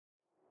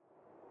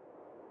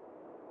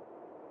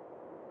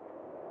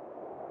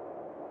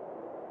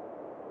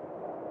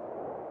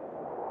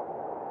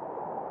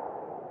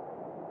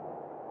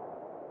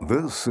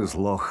This is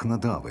Loch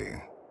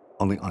Nadavi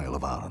on the Isle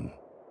of Arran.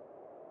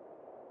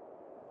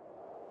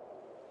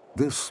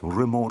 This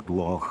remote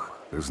loch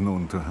is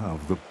known to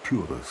have the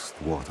purest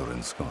water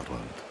in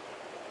Scotland.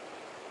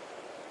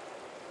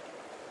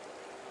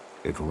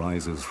 It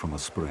rises from a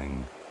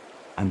spring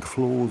and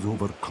flows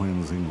over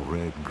cleansing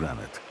red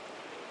granite,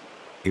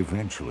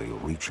 eventually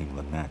reaching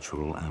the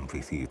natural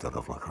amphitheatre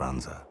of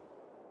Lochranza,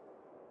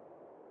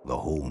 the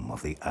home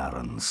of the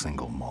Arran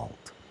single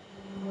malt.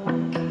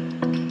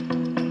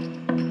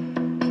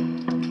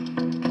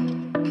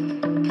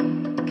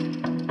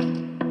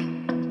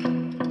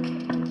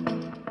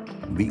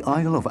 The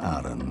Isle of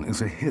Arran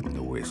is a hidden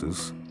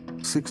oasis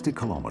 60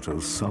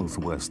 kilometers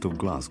southwest of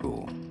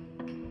Glasgow.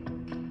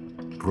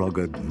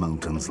 Rugged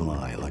mountains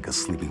lie like a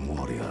sleeping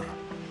warrior.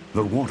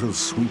 Their waters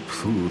sweep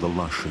through the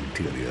lush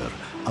interior,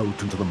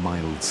 out into the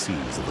mild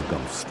seas of the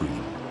Gulf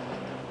Stream.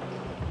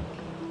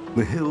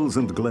 The hills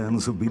and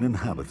glens have been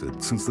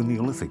inhabited since the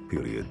Neolithic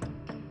period.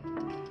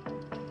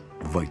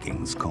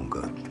 Vikings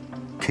conquered,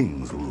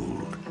 kings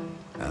ruled,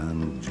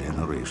 and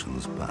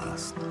generations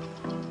passed.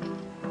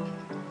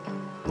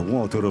 The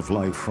water of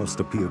life first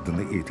appeared in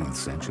the 18th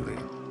century,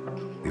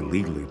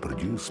 illegally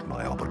produced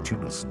by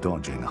opportunists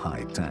dodging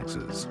high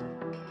taxes.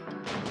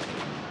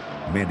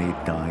 Many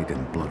died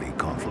in bloody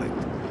conflict.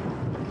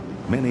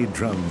 Many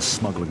drowned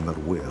smuggling their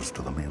wares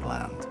to the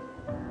mainland.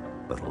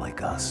 But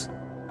like us,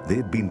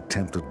 they'd been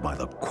tempted by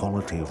the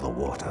quality of the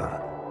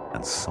water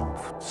and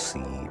soft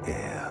sea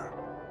air,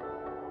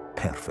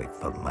 perfect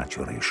for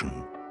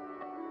maturation.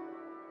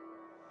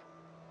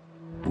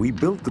 We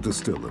built the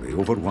distillery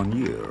over 1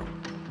 year.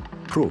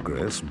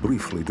 Progress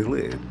briefly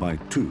delayed by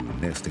 2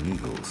 nesting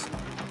eagles.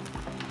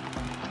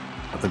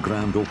 At the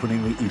grand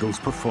opening, the eagles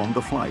performed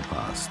a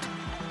fly-past,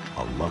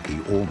 a lucky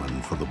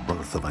omen for the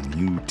birth of a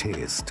new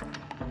taste,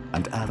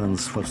 and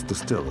Arran's first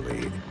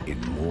distillery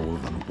in more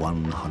than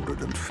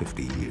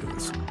 150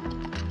 years.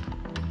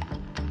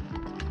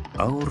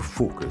 Our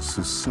focus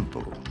is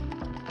simple: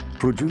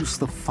 produce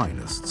the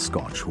finest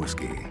Scotch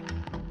whiskey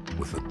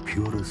with the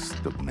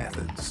purest of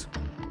methods.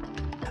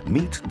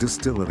 Meet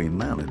distillery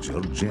manager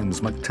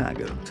James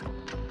McTaggart.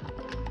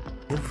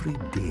 Every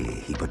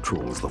day he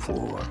patrols the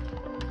floor,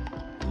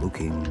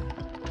 looking,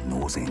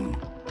 nosing,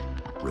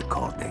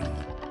 recording.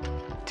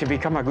 To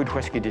become a good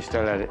whisky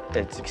distiller,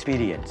 it's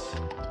experience.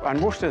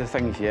 And most of the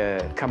things you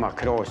come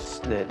across,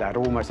 the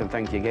aromas and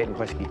things you get in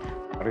whisky,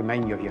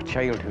 remind you of your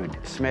childhood,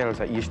 smells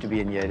that used to be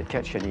in your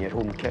kitchen, in your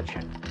home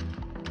kitchen.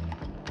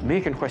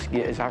 Making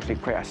whisky is actually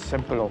quite a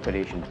simple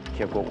operation.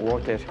 You've got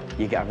water,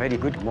 you get a very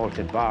good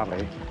malted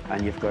barley,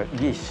 and you've got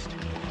yeast.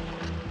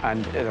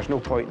 And there's no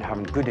point in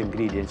having good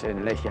ingredients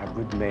unless you have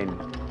good men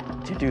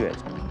to do it.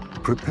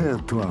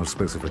 Prepared to our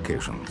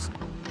specifications,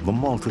 the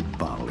malted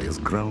barley is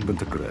ground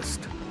into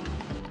grist,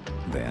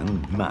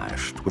 then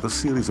mashed with a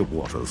series of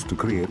waters to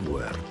create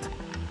wort.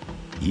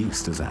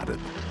 Yeast is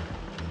added,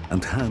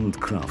 and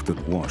handcrafted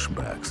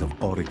washbacks of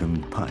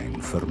Oregon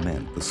pine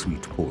ferment the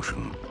sweet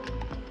portion.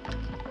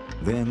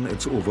 Then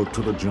it's over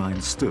to the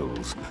giant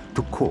stills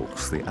to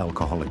coax the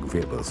alcoholic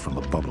vapors from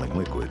the bubbling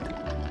liquid.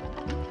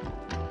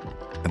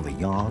 In the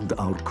yard,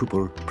 our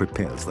cooper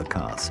prepares the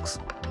casks.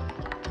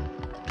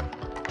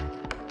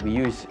 We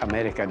use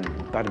American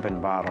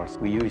bourbon barrels.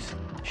 We use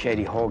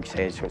sherry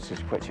hogsheads,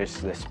 which is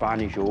the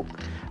Spanish oak,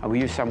 and we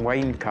use some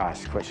wine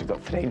casks, which have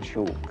got French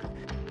oak.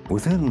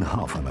 Within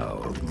half an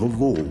hour, the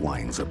low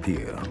wines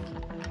appear.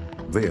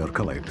 They are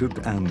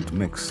collected and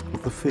mixed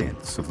with the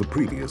faints of the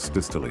previous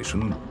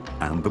distillation,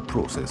 and the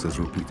process is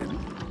repeated.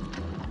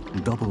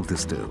 Double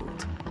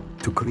distilled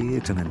to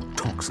create an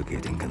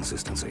intoxicating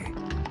consistency.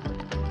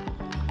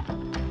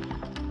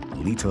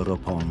 Liter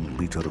upon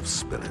liter of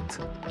spirit,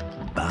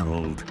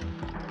 barreled,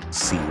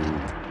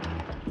 sealed,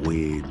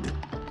 weighed,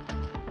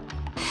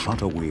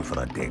 shut away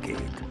for a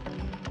decade.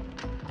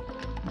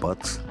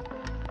 Butts,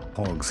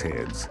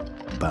 hogsheads,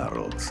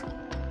 barrels,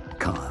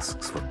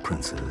 casks for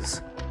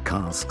princes,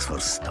 casks for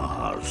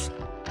stars,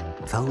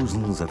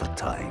 thousands at a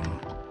time,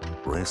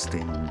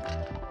 resting,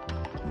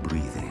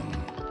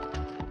 breathing,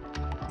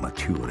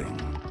 maturing.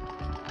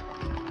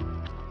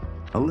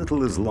 A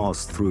little is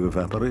lost through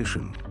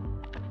evaporation.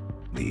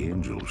 The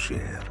angels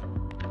share.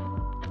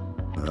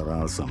 There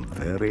are some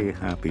very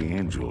happy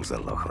angels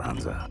at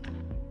Lochranza.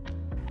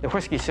 The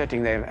whisky's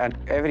sitting there, and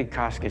every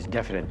cask is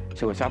different,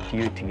 so it's up to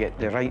you to get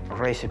the right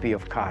recipe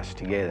of cask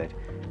together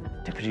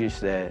to produce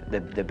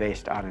the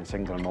best Arran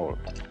single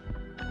malt.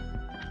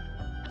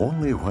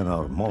 Only when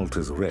our malt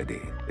is ready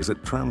is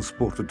it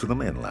transported to the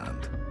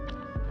mainland.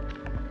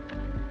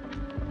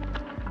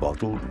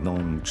 Bottled,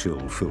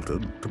 non-chill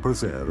filtered to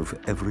preserve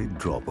every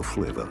drop of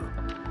flavour.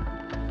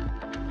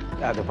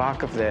 At the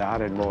back of the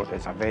Arran malt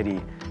is a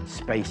very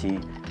spicy,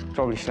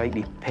 probably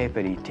slightly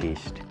peppery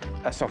taste.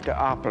 A sort of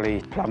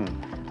apple plum,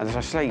 and there's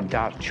a slight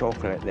dark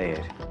chocolate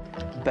there.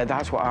 But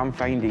that's what I'm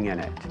finding in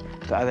it.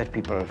 But other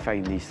people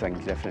find these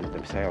things different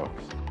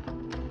themselves.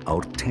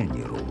 Our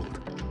 10-year-old,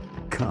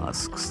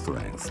 cask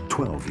strength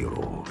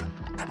 12-year-old,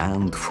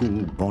 and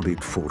full-bodied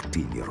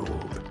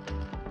 14-year-old.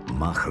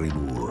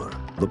 Machrimur,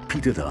 the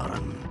peated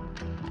Arran.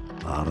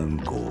 Arran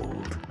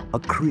Gold, a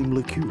cream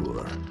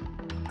liqueur,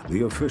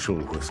 the official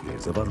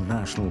whiskies of our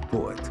national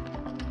poet,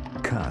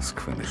 cask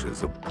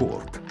finishes of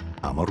port,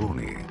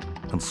 Amarone,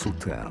 and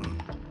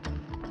Sauterne,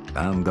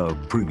 and our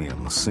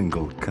premium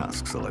single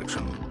cask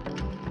selection.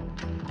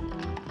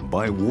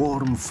 By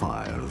warm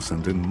fires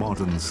and in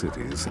modern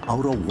cities,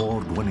 our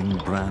award-winning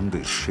brand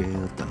is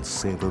shared and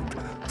savored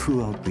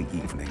throughout the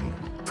evening,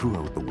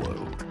 throughout the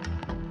world.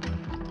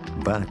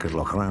 Back at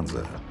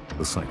Lochranza,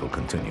 the cycle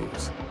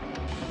continues.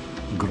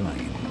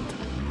 Grind,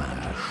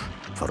 mash,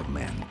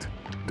 ferment,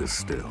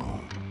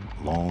 distill,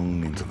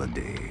 long into the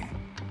day,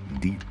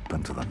 deep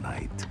into the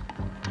night.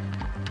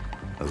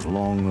 As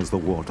long as the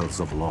waters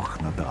of Loch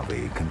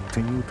Nadavi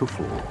continue to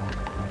flow,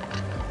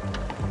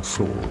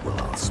 so will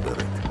our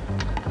spirit.